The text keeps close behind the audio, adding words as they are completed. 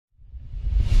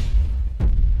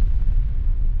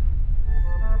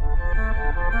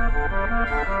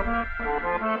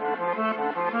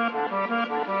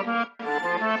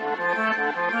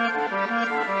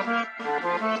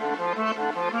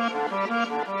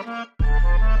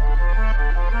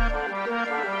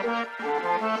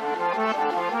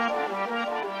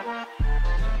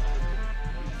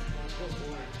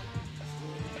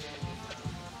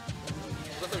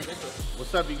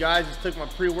What's up, you guys? Just took my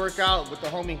pre-workout with the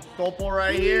homie Pitbull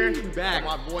right here. Back.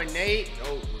 My boy Nate.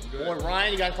 Boy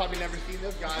Ryan. You guys probably never seen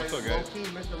this guy. What's up, guys? Low-key,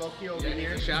 Mr. Low-key over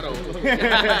here. He's a shadow.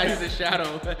 He's a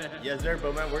shadow. Yes, sir.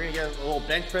 But man, we're gonna get a little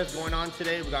bench press going on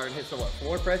today. We got to hit some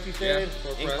floor press. You said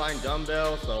incline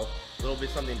dumbbell. So a little bit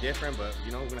something different, but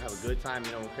you know we're gonna have a good time.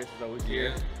 You know, Chris is always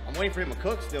here. I'm waiting for him to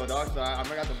cook still, dog. So I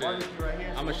got the barbecue right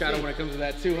here. I'm a shadow when it comes to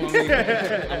that too,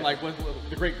 homie. I'm like what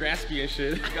the great Graspy and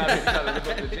shit. You gotta live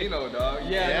up to Gino, dog.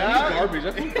 Yeah. He's garbage.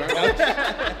 That's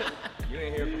garbage. You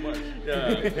ain't here for much.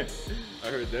 Yeah. I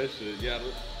heard that shit. Yeah,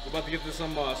 we're about to get to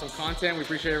some content. We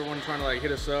appreciate everyone trying to like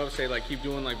hit us up, say like keep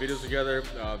doing like videos together.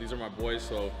 These are my boys,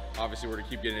 so obviously we're gonna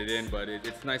keep getting it in. But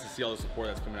it's nice to see all the support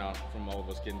that's coming out from all of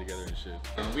us getting together and shit.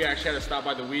 We actually had to stop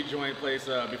by the weed joint place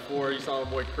before. You saw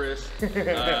the boy Chris. We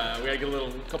had to get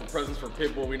a couple presents for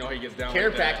Pitbull. We know how he gets down. Care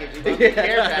like package. You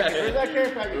care package. Where's that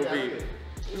care package?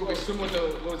 We'll be swimming with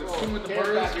the swimming with the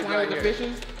birds, flying with the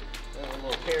fishes.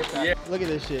 Yeah. Look at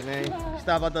this shit, man.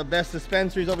 Stop at the best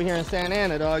dispensaries over here in Santa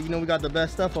Ana, dog. You know we got the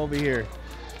best stuff over here.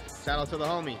 Shout out to the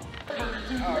homie.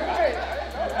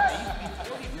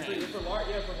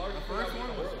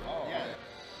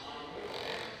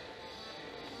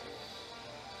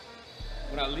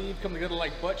 When I leave, come together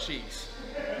like butt cheeks.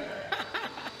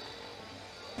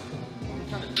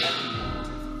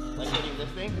 Like hitting this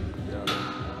thing?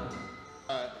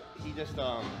 Yeah. He just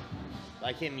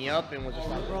like hit me up and was just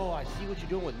like, bro, I see what you're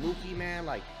doing with Mookie, man.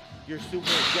 Like, you're super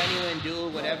genuine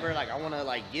dude, whatever. Like, I want to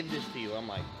like give this to you. I'm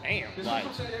like, damn. Like,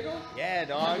 yeah,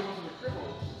 dog.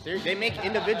 They make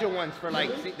individual ones for like.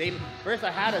 First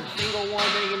I had a single one,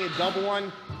 then he gave me a double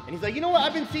one, and he's like, you know what?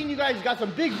 I've been seeing you guys got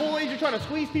some big boys. You're trying to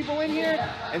squeeze people in here,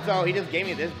 and so he just gave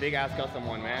me this big ass custom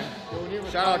one, man.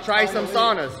 Shout out, try some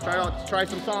saunas. Try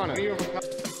some saunas.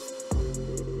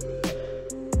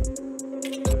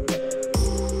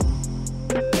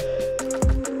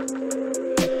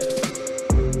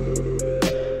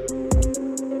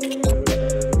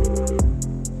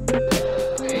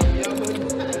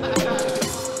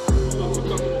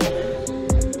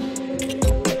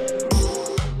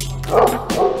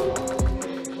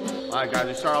 Alright guys,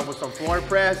 we start off with some floor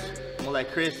press. I'm gonna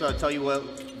let Chris tell you what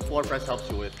floor press helps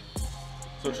you with.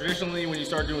 So traditionally, when you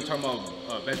start talking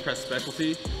about bench press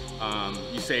specialty,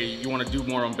 you say you want to do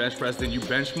more on bench press, then you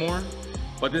bench more.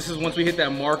 But this is once we hit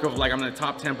that mark of like I'm in the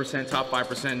top 10%, top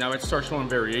 5%, now it starts showing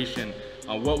variation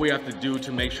on what we have to do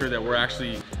to make sure that we're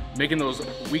actually making those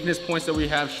weakness points that we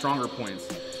have stronger points.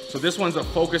 So this one's a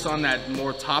focus on that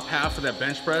more top half of that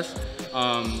bench press.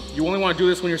 You only want to do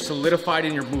this when you're solidified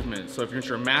in your movement. So if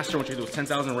you're a master, once you do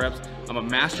 10,000 reps, I'm a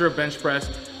master of bench press.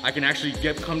 I can actually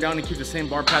come down and keep the same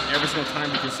bar path every single time,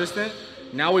 be consistent.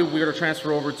 Now we're going to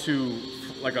transfer over to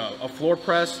like a floor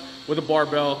press with a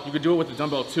barbell. You could do it with the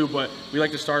dumbbell too, but we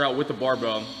like to start out with the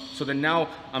barbell. So then now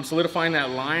I'm solidifying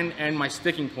that line and my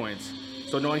sticking points.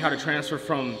 So knowing how to transfer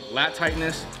from lat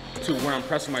tightness to where I'm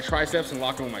pressing my triceps and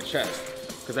locking with my chest.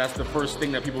 Because that's the first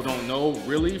thing that people don't know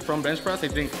really from bench press. They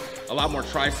think a lot more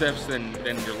triceps than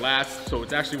your lats. So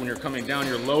it's actually when you're coming down,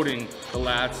 you're loading the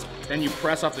lats, then you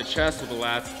press off the chest with the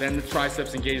lats, then the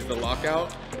triceps engage the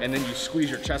lockout, and then you squeeze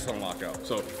your chest on lockout.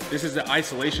 So this is the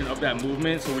isolation of that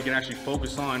movement, so we can actually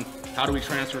focus on how do we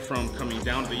transfer from coming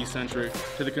down to the eccentric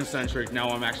to the concentric. Now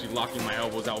I'm actually locking my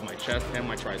elbows out with my chest and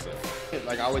my triceps.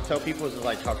 Like I would tell people, is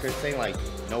like how Chris saying, like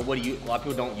a lot of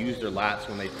people don't use their lats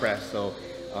when they press. So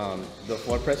the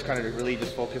floor press kind of really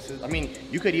just focuses. I mean,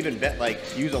 you could even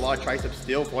use a lot of triceps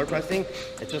still floor pressing.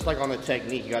 It's just like on the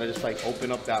technique. You got to just like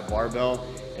open up that barbell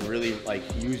and really like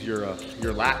use your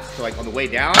lats. So like on the way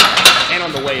down and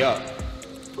on the way up,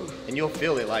 and you'll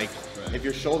feel it. Like if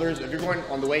you're going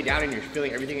on the way down and you're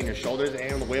feeling everything in your shoulders,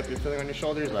 and on the way up you're feeling on your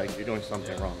shoulders, like you're doing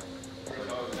something wrong.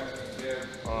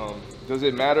 Does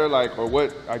it matter, like, or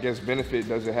what, I guess, benefit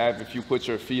does it have if you put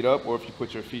your feet up or if you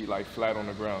put your feet, like, flat on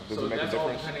the ground? Does it make a difference? So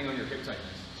that's all depending on your hip tightness.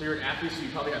 So you're an athlete, so you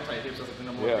probably have tight hips. That's like the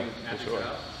number one thing athletes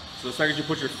have. So the second you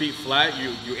put your feet flat,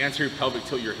 you anterior pelvic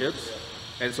tilt your hips.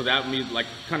 And so that means, like,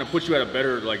 kind of puts you at a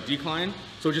better, like, decline.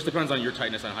 So it just depends on your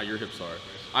tightness and how your hips are.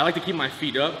 I like to keep my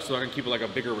feet up so I can keep, like, a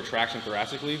bigger retraction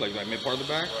thoracically, like that mid part of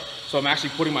the back. So I'm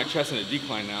actually putting my chest in a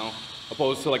decline now,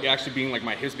 opposed to like actually being like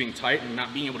my hips being tight and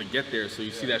not being able to get there. So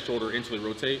you see that shoulder instantly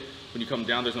rotate. When you come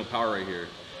down, there's no power right here.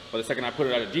 But the second I put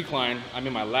it at a decline, I'm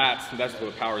in my lats, and that's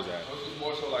where the power's at. So it's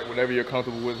more so like whatever you're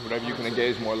comfortable with, whatever you can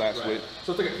engage more lats with.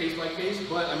 So it's like a case by case,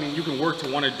 but I mean, you can work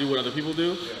to want to do what other people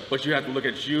do, but you have to look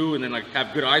at you and then like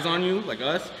have good eyes on you, like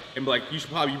us, and be like, you're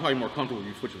probably more comfortable if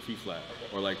you put your feet flat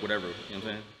or like whatever, you know what I'm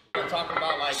saying? I'm talking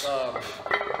about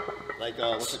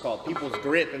what's it called? People's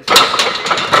grip and stuff.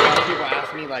 A lot of people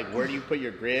ask me like, where do you put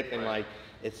your grip? And like,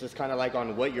 it's just kind of like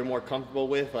on what you're more comfortable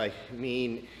with. Like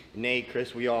me, Nate,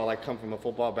 Chris, we all like come from a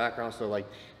football background, so like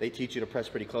they teach you to press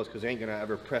pretty close because they ain't gonna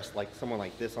ever press like someone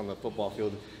like this on the football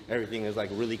field. Everything is like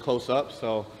really close up.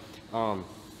 So I'm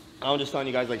just telling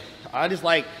you guys, like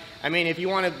I mean, if you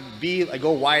want to be like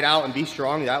go wide out and be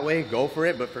strong that way, go for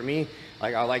it. But for me,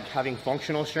 like I like having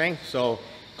functional strength. So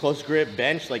close grip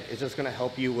bench, like it's just gonna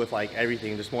help you with like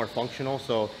everything, just more functional.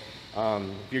 So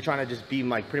if you're trying to just be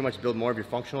like pretty much build more of your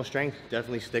functional strength,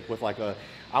 definitely stick with like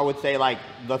I would say like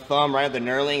the thumb right at the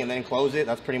knurling and then close it.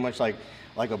 That's pretty much like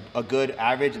a good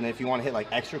average. And then if you want to hit like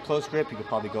extra close grip, you could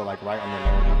probably go like right on the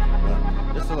knurling.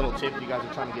 But just a little tip if you guys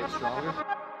are trying to get stronger.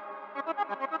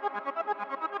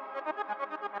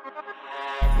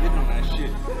 Living on that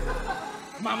shit.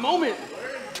 My moment.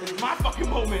 My fucking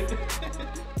moment.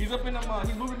 He's up in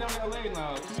he's moving down to LA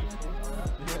now.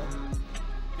 Yeah.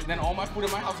 And then all my food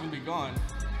in my house is gonna be gone.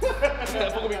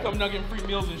 That fool gonna be coming down getting free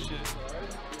meals and shit.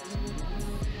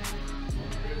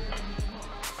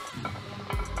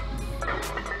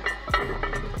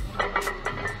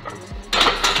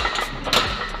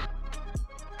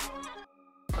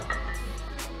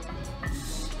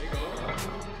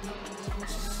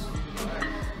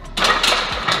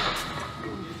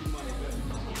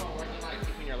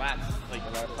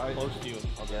 Close to you.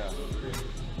 Okay.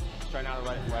 Just try not to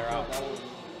let it flare out.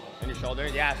 And your shoulder.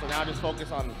 Yeah, so now just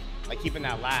focus on like keeping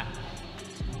that lat.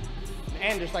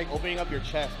 And just like opening up your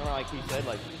chest. Kind of like he said,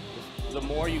 like the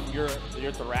more your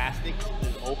thoracic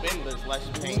is open, there's less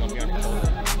pain gonna be on your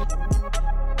shoulder.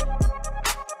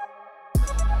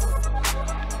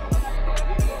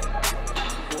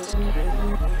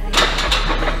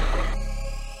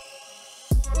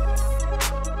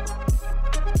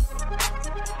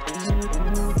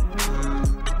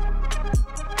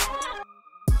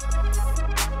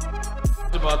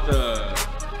 About the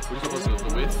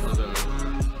width or you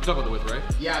talk about the width, right?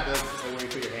 Yeah, where you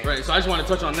put your hand. Right, so I just want to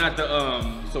touch on that.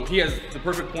 So he has the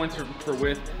perfect points for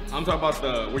width. I'm talking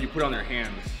about where you put it on their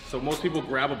hands. So most people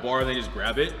grab a bar and they just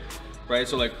grab it, right?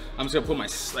 So like I'm just gonna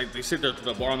put they sit there with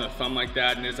the bar on their thumb like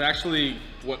that, and it's actually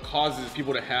what causes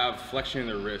people to have flexion in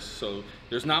their wrists. So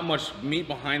there's not much meat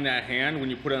behind that hand when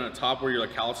you put it on the top where your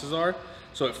like calluses are.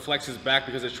 So it flexes back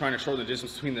because it's trying to shorten the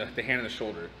distance between the hand and the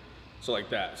shoulder. So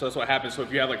like that. So that's what happens. So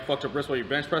if you have like fucked up wrists while you're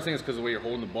bench pressing, it's because of the way you're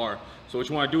holding the bar. So what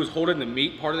you want to do is hold it in the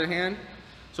meat part of the hand.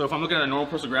 So if I'm looking at a normal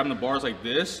person grabbing the bars like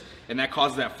this, and that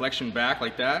causes that flexion back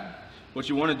like that, what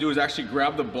you want to do is actually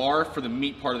grab the bar for the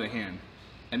meat part of the hand.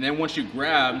 And then once you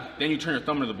grab, then you turn your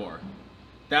thumb into the bar.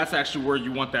 That's actually where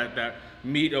you want that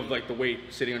meat of like the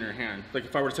weight sitting on your hand. Like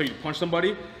if I were to tell you to punch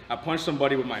somebody, I punch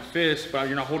somebody with my fist, but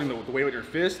you're not holding the weight with your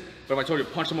fist. But if I told you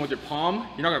to punch someone with your palm,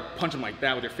 you're not gonna punch them like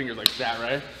that with your fingers like that,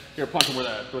 right? You're gonna punch them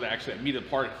where actually that meat of the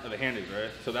part of the hand is,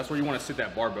 right? So that's where you wanna sit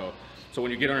that barbell. So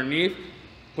when you get underneath,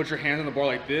 put your hands on the bar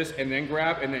like this and then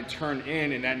grab and then turn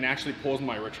in, and that naturally pulls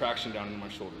my retraction down into my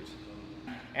shoulders.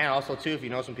 And also too, if you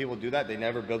know some people do that, they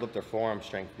never build up their forearm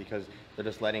strength because they're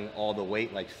just letting all the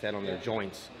weight like set on their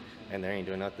joints and they ain't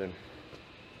doing nothing.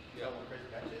 Yeah, when Chris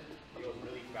benches, he goes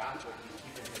really fast, but he's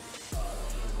keeping his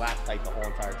lats tight the whole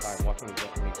entire time. Watch when he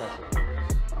presses.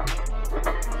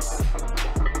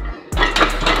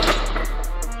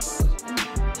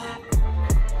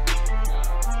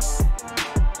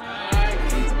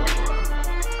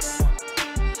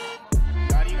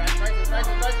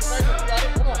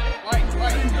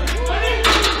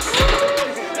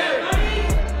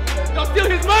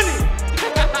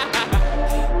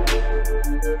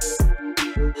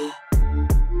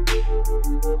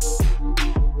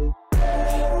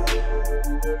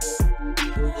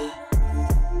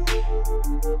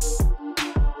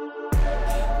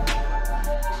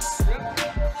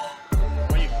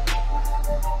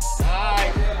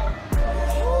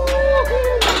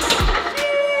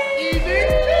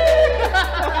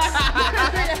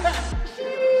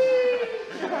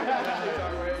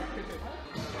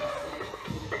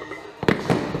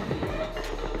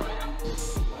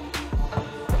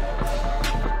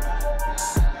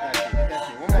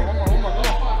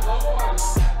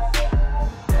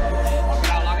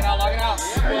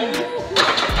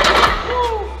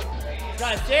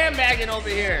 Sandbagging over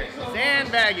here.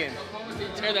 Sandbagging.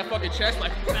 Tear that fucking chest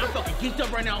like, man, I'm fucking geeked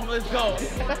up right now. Let's go.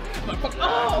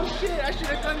 Oh shit, I should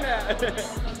have done that.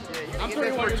 I'm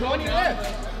 31 for 20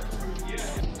 left.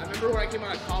 I remember when I came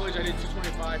out of college, I did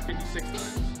 225, 56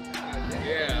 times.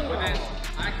 Yeah, but then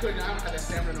I don't have that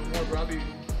stamina no more, bro.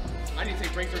 I need to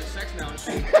take breaks during sex now and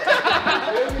shit.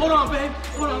 Hold on, babe.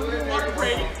 Hold on, let me water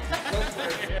break.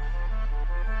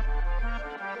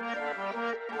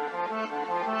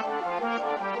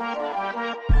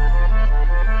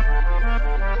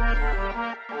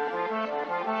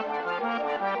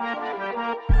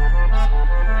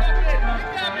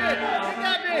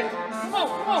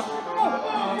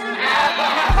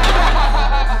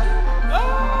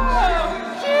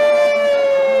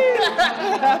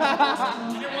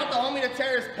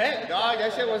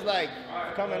 shit was like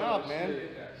coming off, man.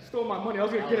 Stole my money. I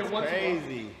was gonna get it once.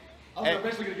 Crazy. I was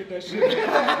eventually gonna get that shit.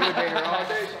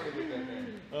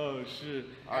 Oh shit.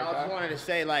 I just wanted to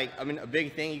say, like, I mean, a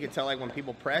big thing you can tell, like, when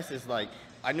people press is like,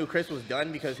 I knew Chris was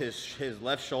done because his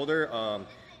left shoulder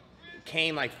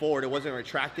came like forward. It wasn't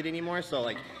retracted anymore. So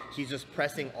like he's just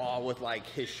pressing all with like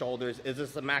his shoulders. It's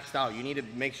just maxed out. You need to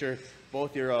make sure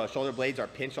both your shoulder blades are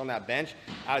pinched on that bench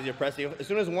as you're pressing. As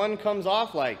soon as one comes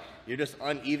off, like you're just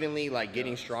unevenly like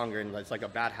getting stronger, and it's like a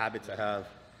bad habit to have.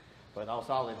 But that was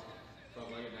solid. So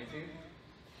like at 19?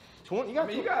 20, you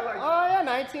got, you got like, oh yeah,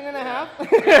 19 and a half.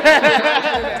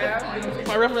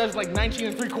 My reference is like 19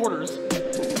 and 3/4.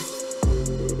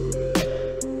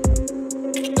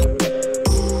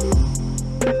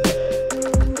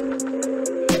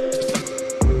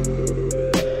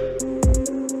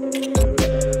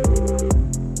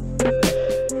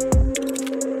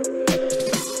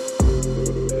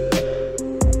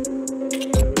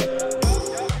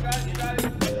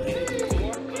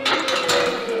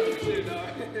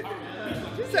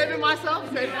 Saving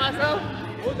myself.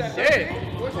 Shit.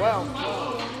 Well.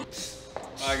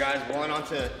 Alright guys, going on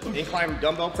to incline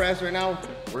dumbbell press right now.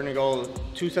 We're gonna go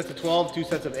 2 sets of 12, 2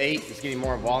 sets of 8. Just getting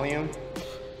more volume.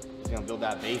 Just gonna build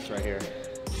that base right here.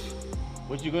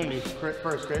 What you gonna do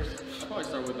first, Chris? I'll probably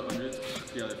start with the hundreds.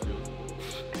 See how that feels.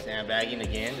 Sandbagging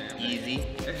again. Easy.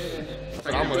 That's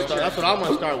what I'm gonna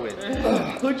start with.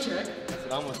 Good check. That's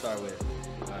what I'm gonna start with.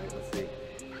 Alright, let's see.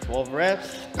 12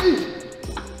 reps. Let's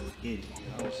get it.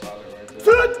 That was solid right there.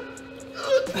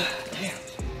 Damn.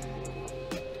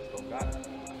 Oh God.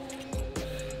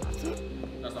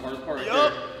 That's the hardest part right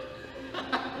there.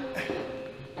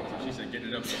 She said getting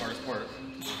it up is the hardest part.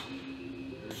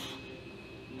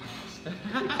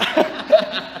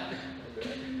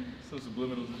 So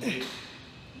subliminal. Yep.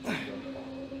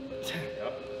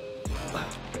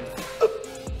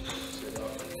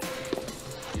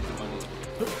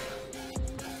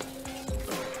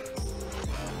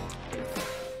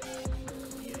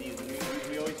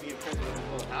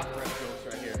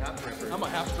 I'm a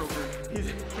half stroker. He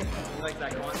likes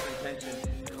that constant tension.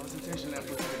 Constant tension that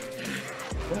puts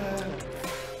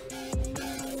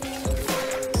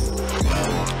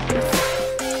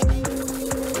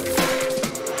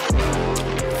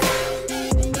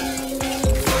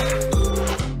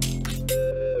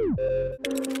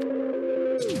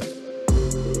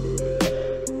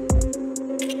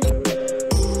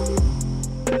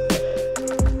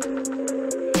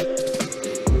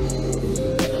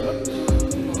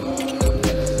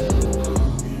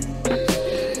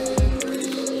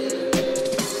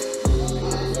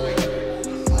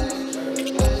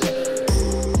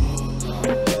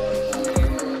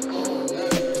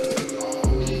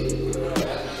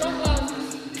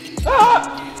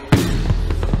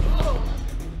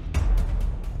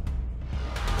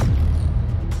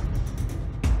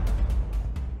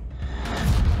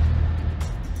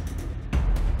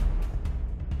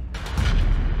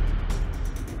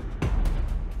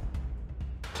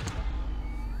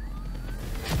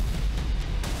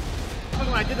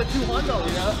when I did the 200, you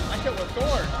know? That shit was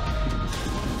sore.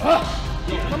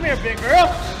 Come here, big girl.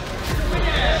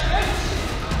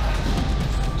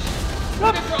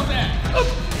 Throw that.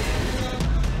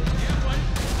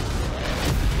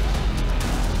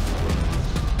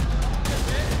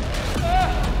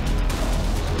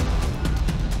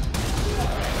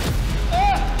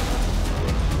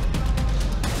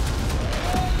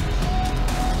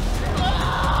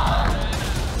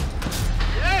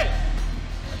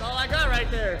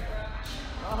 There.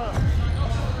 Come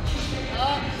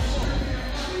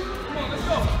on, let's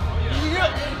go.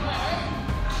 Yeah.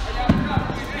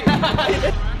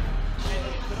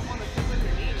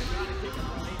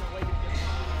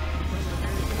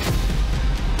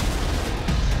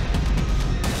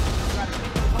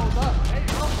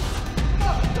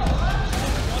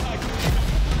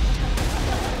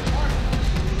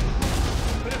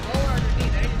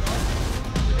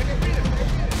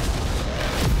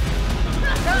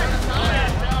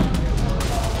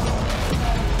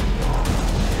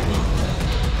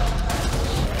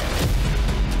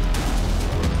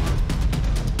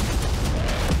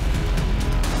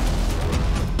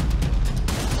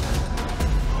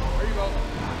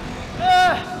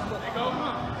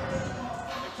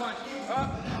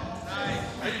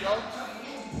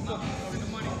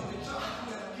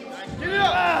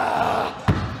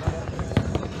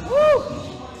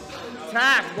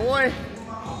 Attack, boy.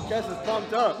 Chest is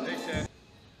pumped up. All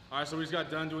right, so we just got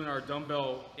done doing our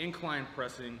dumbbell incline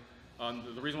pressing.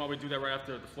 The reason why we do that right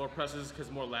after the floor presses is because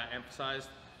it's more lat emphasized.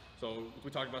 So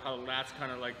we talked about how the lats kind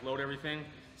of like load everything.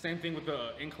 Same thing with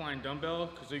the incline dumbbell,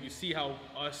 because so you can see how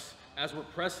us as we're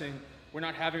pressing, we're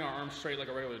not having our arms straight like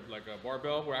a regular, like a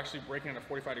barbell. We're actually breaking at a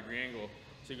 45-degree angle.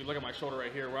 So you can look at my shoulder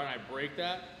right here. When I break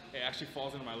that, it actually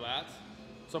falls into my lats.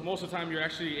 So most of the time, you're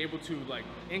actually able to like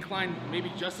incline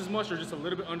maybe just as much or just a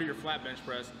little bit under your flat bench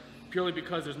press, purely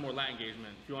because there's more lat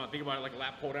engagement. If you want to think about it like a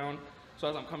lat pull down. So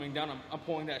as I'm coming down, I'm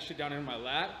pulling that shit down into my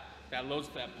lat. That loads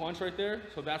that punch right there.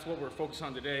 So that's what we're focused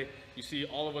on today. You see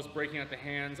all of us breaking at the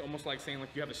hands, almost like saying like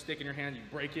you have a stick in your hand, you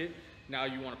break it, now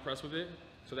you want to press with it.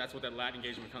 So that's what that lat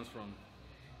engagement comes from.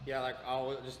 Yeah, like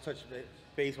I'll just touch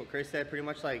base what Chris said. Pretty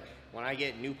much like when I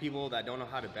get new people that don't know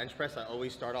how to bench press, I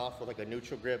always start off with like a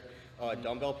neutral grip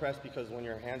dumbbell press, because when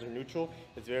your hands are neutral,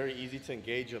 it's very easy to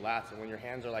engage your lats. And when your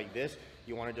hands are like this,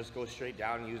 you want to just go straight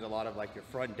down and use a lot of like your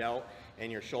front delt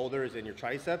and your shoulders and your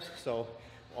triceps. So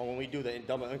when we do the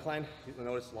dumbbell incline, you'll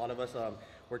notice a lot of us,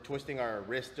 we're twisting our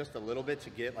wrist just a little bit to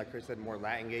get, like Chris said, more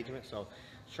lat engagement. So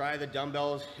try the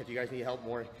dumbbells if you guys need help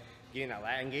more getting that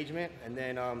lat engagement. And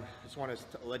then just want to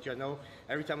let you guys know,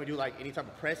 every time we do like any type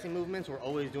of pressing movements, we're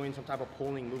always doing some type of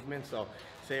pulling movement. So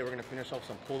say we're going to finish off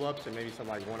some pull-ups and maybe some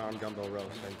like one-arm dumbbell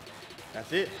rows. And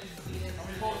that's it.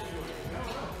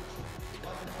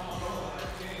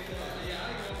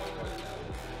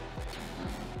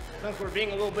 Since we're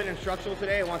being a little bit instructional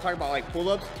today, I want to talk about like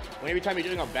pull-ups. When every time you're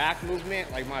doing a back movement,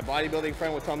 like my bodybuilding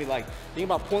friend would tell me, like, think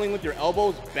about pulling with your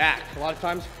elbows back. A lot of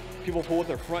times people pull with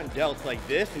their front delts like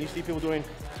this, and you see people doing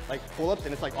like pull-ups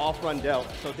and it's like all front delt.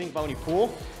 So think about when you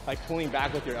pull, like pulling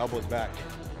back with your elbows back.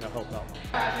 That'll help out.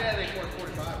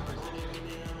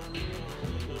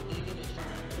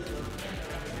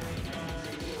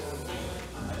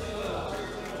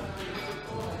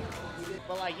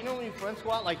 But like, you know, when you front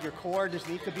squat, like your core just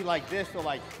needs to be like this, so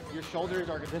like your shoulders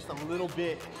are just a little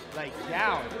bit like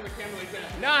down.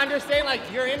 No, I'm just saying, like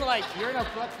you're in a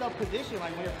flexed up position.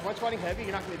 Like when you're front squatting heavy,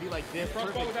 you're not gonna be like this. Front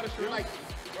squat without a shirt. Right.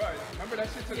 Remember that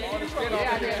shit took all the skin off.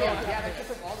 Yeah, that shit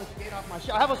took all the skin off my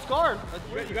shirt. I have a scar.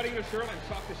 You gotta get a shirt and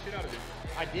chalk the shit out of it.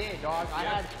 I did, dog.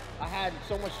 Yeah. I had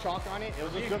so much chalk on it. It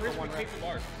was just good for one rep. Take the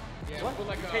bars. Yeah, what? We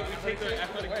take the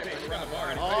athletic space around the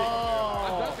bar.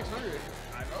 Oh. I've done 600.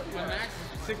 My max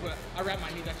is 6, but I wrap my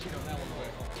knee that shit on that one.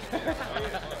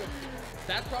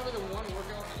 That's probably the one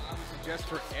workout I would suggest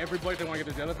for everybody that want to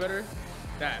get the deadlift better.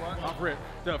 That off rip,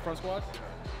 the front squats.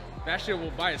 That shit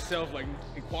will by itself, like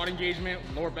in quad engagement,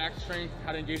 lower back strength,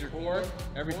 how to engage your core,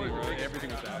 everything, really,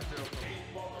 everything with that.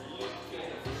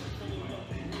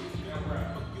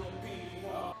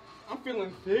 I'm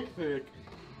feeling thick.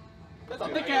 That's a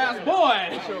thick ass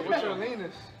boy. What's your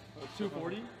leanest?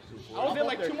 240. I was there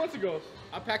like 2 months ago.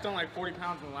 I packed on like 40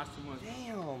 pounds in the last 2 months.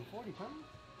 Damn, 40 pounds?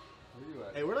 Where you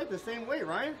at? Hey, we're like the same weight,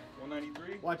 Ryan.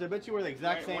 193? Watch, I bet you we're the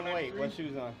exact same weight. What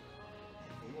shoes on?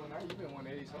 You've been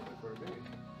 180 something for a minute.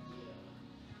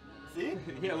 See?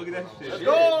 Yeah, look at that shit. Let's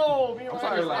go! I'm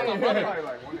probably like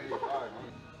 185.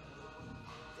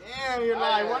 Damn, you're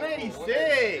like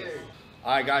 186.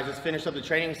 All right, guys, let's finish up the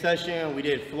training session. We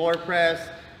did floor press,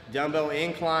 dumbbell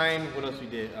incline. What else we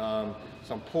did?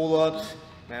 Some pull-ups.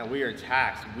 Man, we are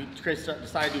taxed. Chris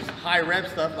decided to do some high rep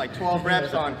stuff, like 12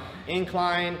 reps on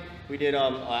incline. We did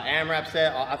AMRAP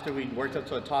set after we worked up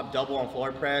to a top double on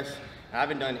floor press. I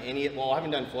haven't done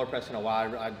floor press in a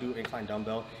while. I do incline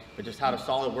dumbbell, but just had a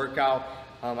solid workout.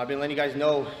 I've been letting you guys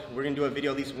know we're gonna do a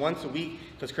video at least once a week,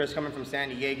 because Chris coming from San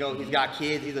Diego, he's got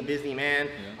kids, he's a busy man.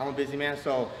 Yeah. I'm a busy man,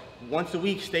 so once a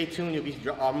week, stay tuned.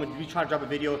 I'm gonna be trying to drop a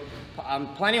video. I'm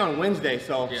planning on Wednesday,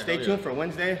 so stay tuned for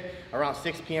Wednesday around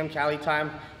 6 p.m. Cali time,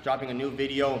 dropping a new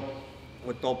video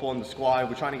with Topo and the squad.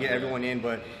 We're trying to get everyone in,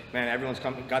 but man, everyone's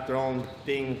got their own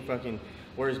thing. Fucking,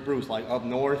 where's Bruce? Like up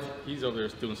north? He's over there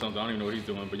doing something. I don't even know what he's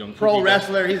doing, but young pro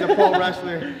wrestler. He's a pro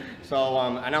wrestler. So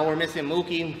I know we're missing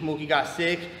Mookie. Mookie got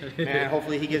sick, man.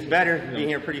 Hopefully he gets better. Be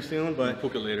here pretty soon, but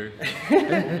Mookie later. See you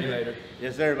later.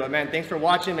 Yes, sir. But man, thanks for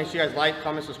watching. Make sure you guys like,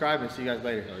 comment, subscribe, and see you guys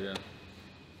later. Oh yeah.